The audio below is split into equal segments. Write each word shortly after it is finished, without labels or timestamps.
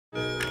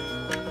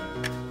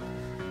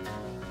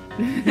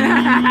You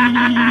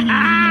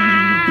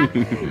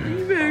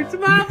better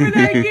smile for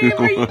that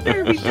camera. You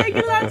better be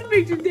taking lots of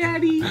pictures,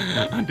 Daddy.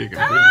 I'm taking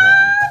Oh,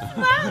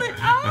 smile it.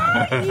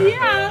 Oh,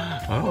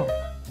 yeah. Oh,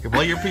 you can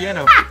play your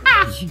piano.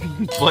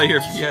 Play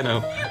your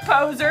piano.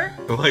 Poser.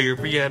 Play your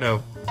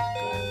piano.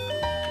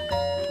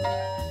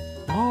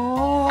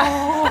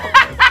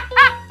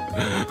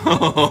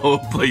 Oh,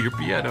 play your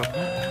piano.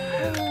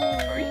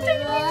 Are you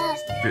taking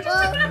pictures?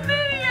 Taking a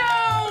video.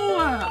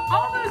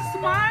 All those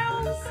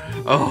smiles.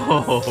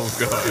 Oh,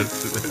 God.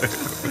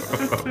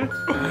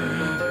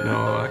 No,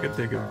 I can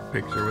take a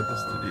picture with the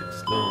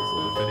stills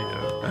of the video.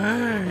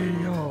 Hey,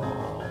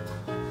 y'all.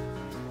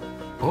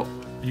 Oh,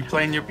 you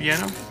playing your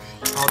piano?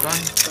 All done?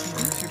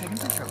 You're taking a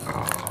picture.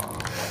 Oh.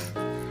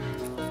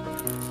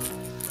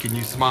 Can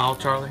you smile,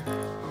 Charlie?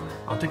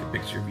 I'll take a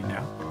picture of you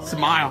now.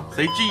 Smile.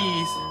 Say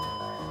cheese.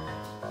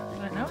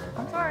 No,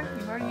 I'm sorry.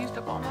 You've already used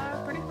up all my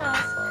pretty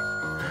smiles.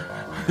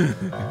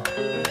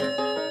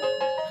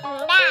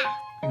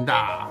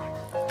 Nah.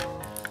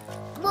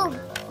 Boom.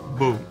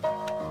 Boom.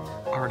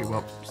 Alrighty,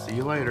 well, see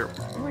you later.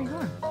 Where are you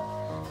going?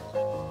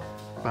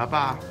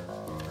 Bye-bye.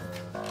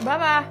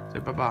 Bye-bye. Say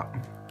bye-bye.